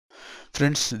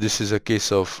Friends, this is a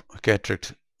case of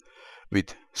cataract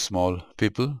with small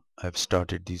pupil. I've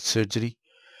started the surgery.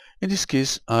 In this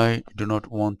case, I do not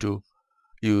want to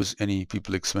use any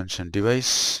pupil expansion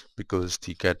device because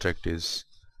the cataract is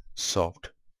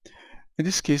soft. In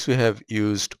this case, we have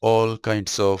used all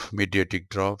kinds of mydriatic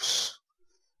drops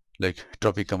like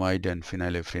tropicamide and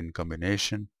phenylephrine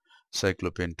combination,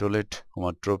 cyclopentolate,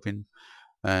 homotropin,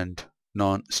 and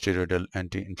non-steroidal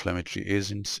anti-inflammatory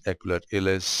agents, ocular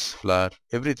illness, flour,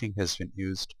 everything has been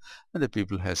used and the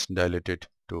pupil has dilated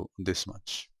to this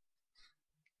much.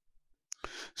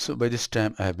 So by this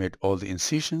time I have made all the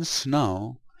incisions.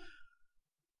 Now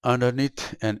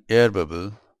underneath an air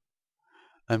bubble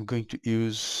I'm going to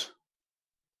use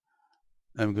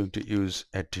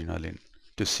adrenalin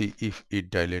to see if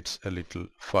it dilates a little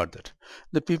further.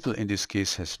 The pupil in this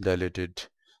case has dilated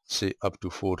say up to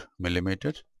 4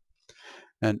 millimeter,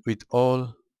 and with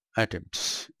all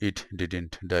attempts it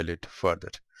didn't dilate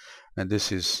further, and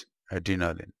this is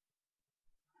adrenaline.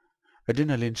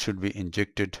 Adrenaline should be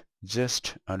injected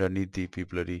just underneath the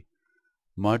pupillary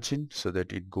margin so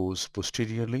that it goes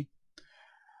posteriorly.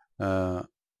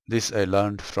 This I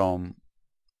learned from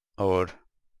our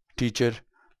teacher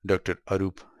Dr.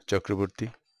 Arup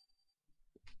Chakraborty.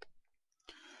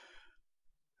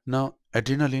 Now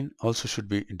adrenaline also should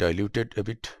be diluted a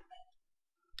bit.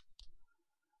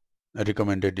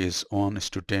 Recommended is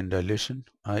 1:10 dilation.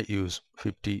 I use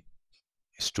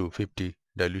 50:50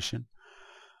 dilution.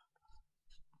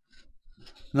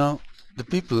 Now the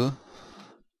pupil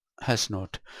has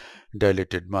not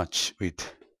dilated much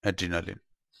with adrenaline.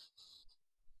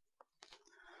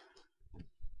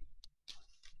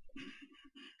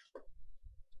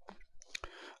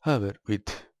 However,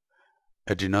 with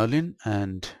adrenaline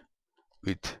and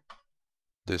with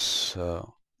this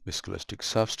viscoelastic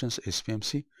substance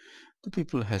SPMC, the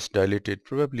pupil has dilated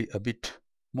probably a bit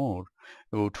more,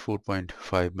 about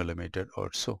 4.5 millimeter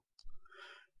or so.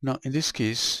 Now in this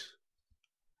case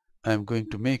I am going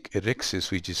to make a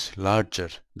Rhexis which is larger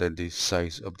than the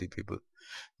size of the pupil.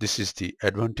 This is the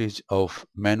advantage of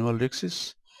manual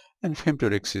Rhexis, and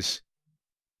femtorhexis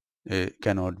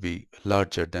cannot be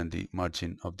larger than the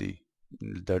margin of the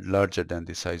larger than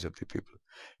the size of the pupil.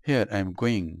 Here I am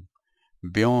going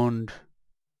beyond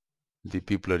the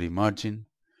pupillary margin,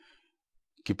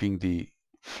 keeping the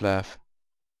flap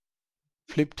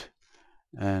flipped,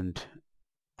 and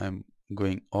I'm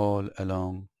going all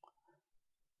along,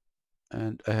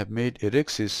 and I have made a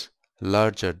Rhexis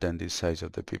larger than the size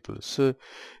of the pupil. So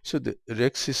the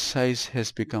Rhexis size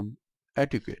has become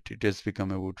adequate. It has become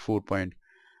about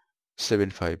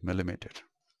 4.75 millimeter.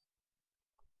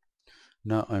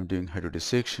 Now I'm doing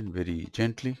hydrodissection very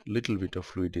gently. Little bit of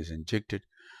fluid is injected.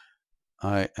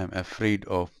 I am afraid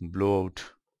of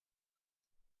blowout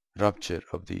rupture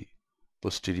of the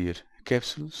posterior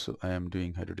capsule, so I am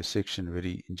doing hydrodissection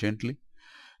very gently.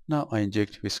 Now I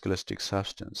inject viscoelastic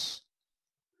substance.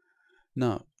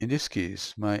 Now in this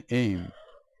case my aim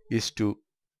is to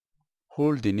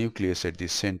hold the nucleus at the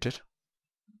center.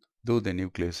 Though the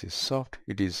nucleus is soft,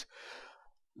 it is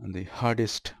the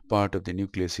hardest part of the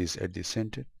nucleus is at the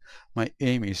center. My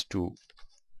aim is to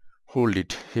hold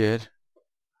it here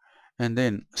and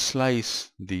then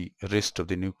slice the rest of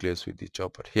the nucleus with the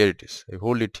chopper. Here it is. I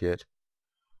hold it here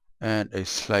and I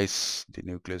slice the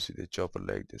nucleus with the chopper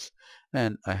like this,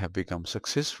 and I have become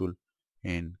successful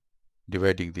in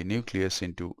dividing the nucleus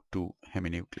into 2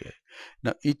 heminuclei.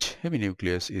 Now each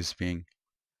heminucleus is being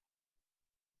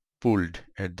pulled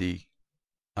at the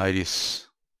iris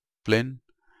plane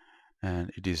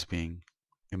and it is being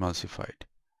emulsified.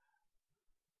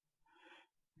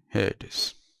 Here it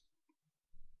is.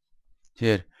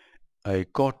 Here I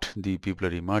caught the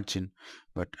pupillary margin,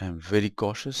 but I am very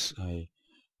cautious. I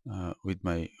with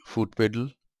my foot pedal,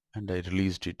 and I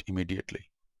released it immediately.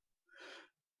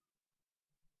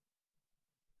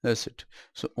 That's it.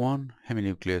 So one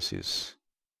heminucleus is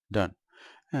done,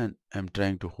 and I'm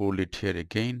trying to hold it here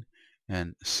again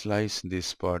and slice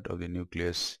this part of the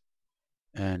nucleus,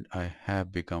 and I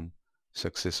have become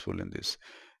successful in this.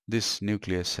 This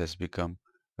nucleus has become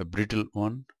a brittle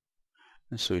one,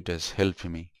 and so it has helped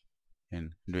me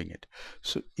in doing it.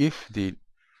 So if the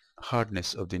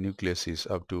hardness of the nucleus is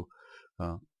up to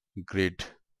grade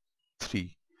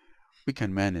 3, we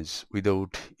can manage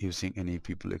without using any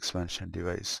pupil expansion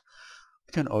device.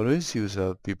 We can always use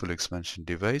a pupil expansion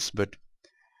device, but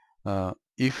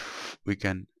if we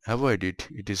can avoid it,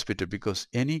 it is better, because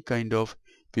any kind of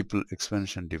pupil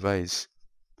expansion device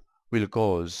will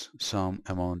cause some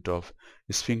amount of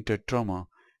sphincter trauma.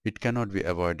 It cannot be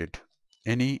avoided.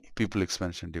 Any pupil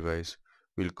expansion device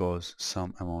will cause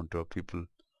some amount of pupil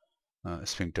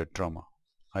sphincter trauma.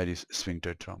 iris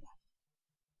sphincter trauma.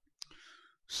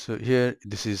 So here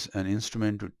this is an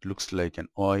instrument. It looks like an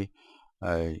eye.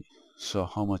 I saw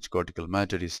how much cortical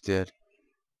matter is there,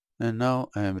 and now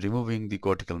I am removing the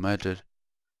cortical matter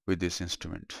with this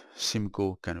instrument,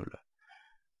 Simcoe cannula.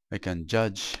 I can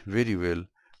judge very well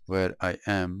where I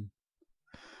am.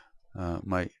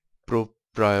 My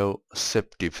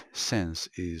proprioceptive sense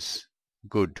is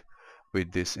good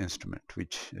with this instrument,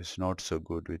 which is not so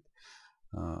good with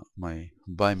my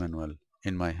bimanual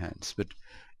in my hands. But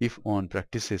if one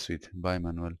practices with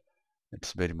bimanual,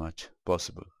 it's very much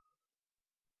possible.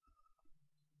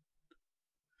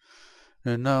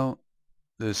 And now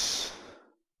this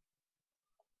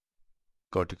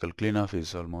cortical cleanup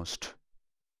is almost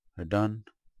done.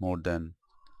 More than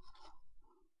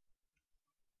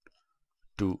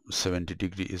 270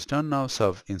 degree is done. Now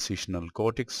sub-incisional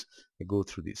cortex. I go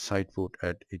through the side port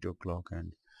at 8 o'clock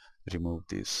and remove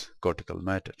this cortical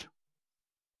matter.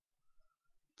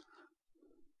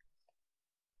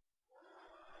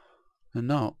 And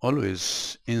now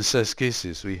always in such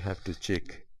cases we have to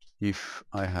check if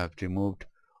I have removed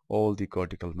all the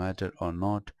cortical matter or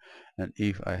not, and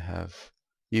if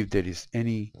there is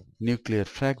any nuclear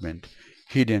fragment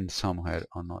hidden somewhere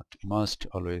or not. You must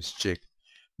always check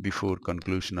before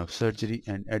conclusion of surgery,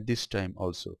 and at this time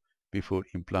also before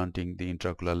implanting the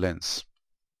intraocular lens.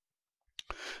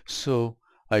 So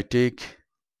I take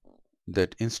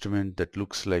that instrument that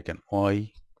looks like an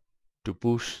eye to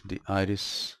push the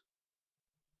iris,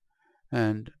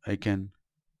 and I can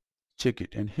check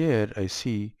it, and here I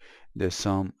see there's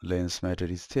some lens matter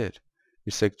is there.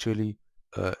 It's actually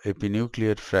a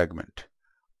epinuclear fragment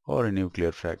or a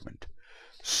nuclear fragment.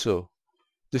 So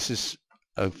this is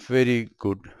a very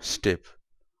good step.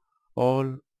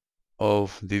 All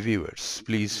of the viewers,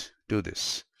 please do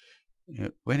this.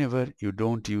 Whenever you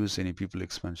don't use any pupil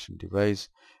expansion device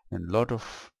and lot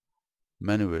of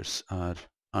maneuvers are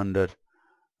under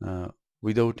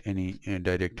without any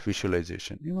direct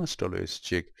visualization, you must always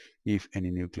check if any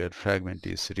nuclear fragment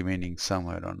is remaining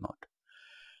somewhere or not.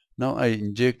 Now I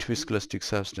inject viscoelastic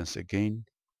substance again,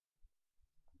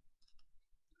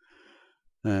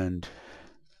 and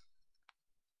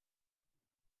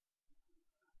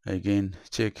again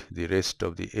check the rest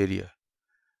of the area.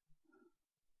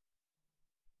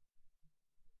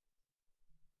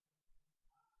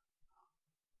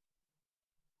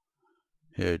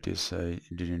 Here it is. I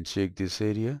didn't check this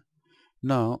area.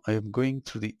 Now I am going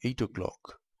through the 8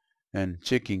 o'clock and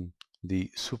checking the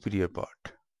superior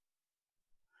part.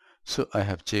 So I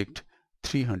have checked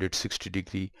 360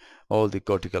 degree. All the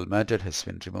cortical matter has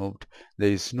been removed.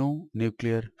 There is no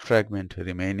nuclear fragment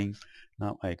remaining.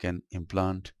 Now I can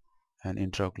implant an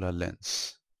intraocular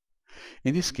lens.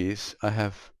 In this case I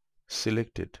have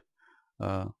selected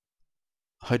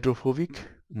hydrophobic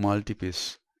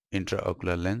multi-piece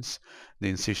intraocular lens. The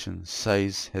incision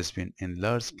size has been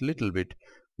enlarged little bit,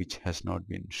 which has not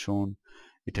been shown.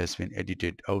 It has been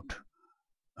edited out.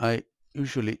 I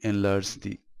usually enlarge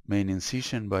the main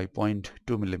incision by 0.2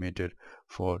 mm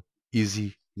for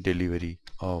easy delivery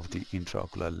of the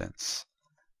intraocular lens.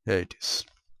 Here it is.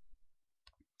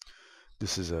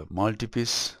 This is a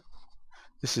multi-piece.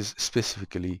 This is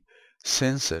specifically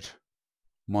sensor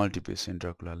multi-piece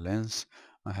intraocular lens.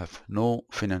 I have no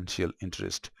financial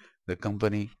interest. The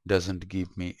company doesn't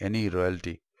give me any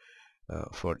royalty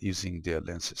for using their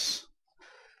lenses.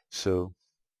 So,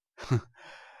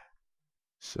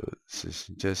 this is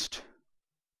just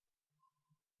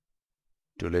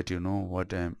to let you know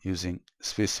what I am using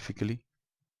specifically.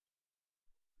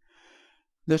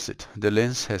 That's it. The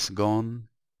lens has gone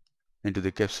into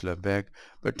the capsular bag,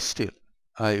 but still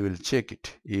I will check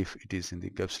it if it is in the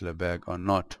capsular bag or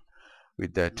not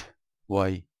with that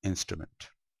Y instrument.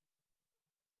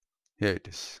 Here it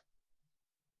is.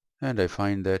 And I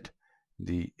find that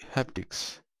the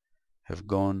haptics have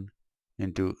gone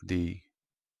into the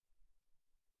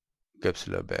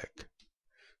capsular bag.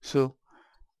 So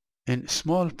in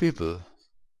small people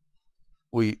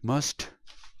we must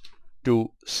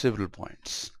do several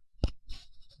points.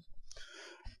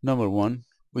 Number one,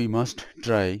 we must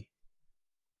try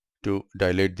to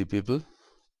dilate the pupil.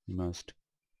 We must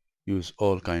use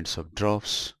all kinds of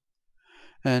drops,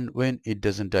 and when it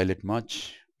doesn't dilate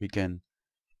much, we can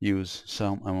use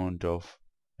some amount of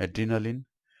adrenaline,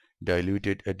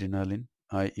 diluted adrenaline.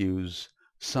 I use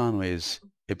Sunway's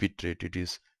epitrate. It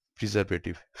is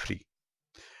preservative free.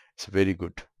 It's a very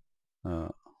good uh,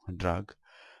 drug.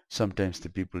 Sometimes the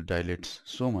people dilate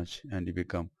so much and you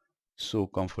become so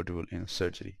comfortable in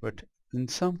surgery, but in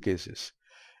some cases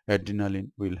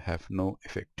adrenaline will have no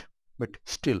effect, but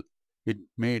still it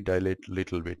may dilate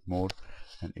little bit more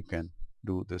and you can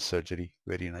do the surgery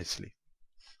very nicely.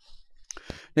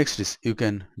 Next is you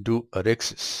can do a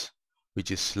Rhexis,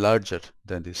 which is larger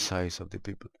than the size of the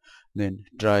pupil. Then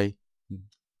try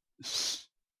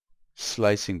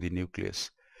slicing the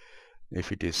nucleus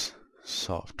if it is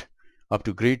soft. Up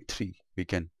to grade 3 we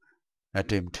can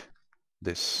attempt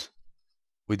this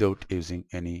without using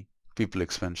any pupil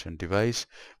expansion device,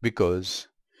 because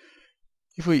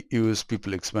if we use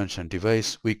pupil expansion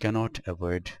device we cannot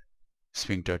avoid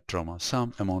sphincter trauma.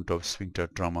 Some amount of sphincter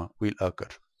trauma will occur,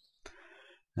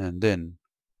 and then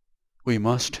we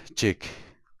must check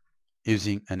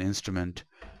using an instrument,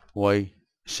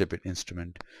 Y-shaped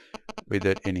instrument,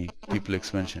 whether any pupil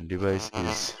expansion device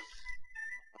is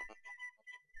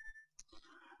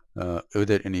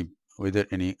whether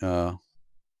any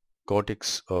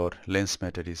cortex or lens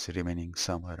matter is remaining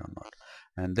somewhere or not.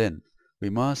 And then we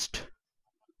must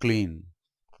clean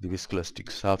the viscoelastic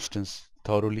substance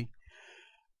thoroughly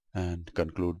and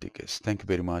conclude the case. Thank you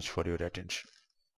very much for your attention.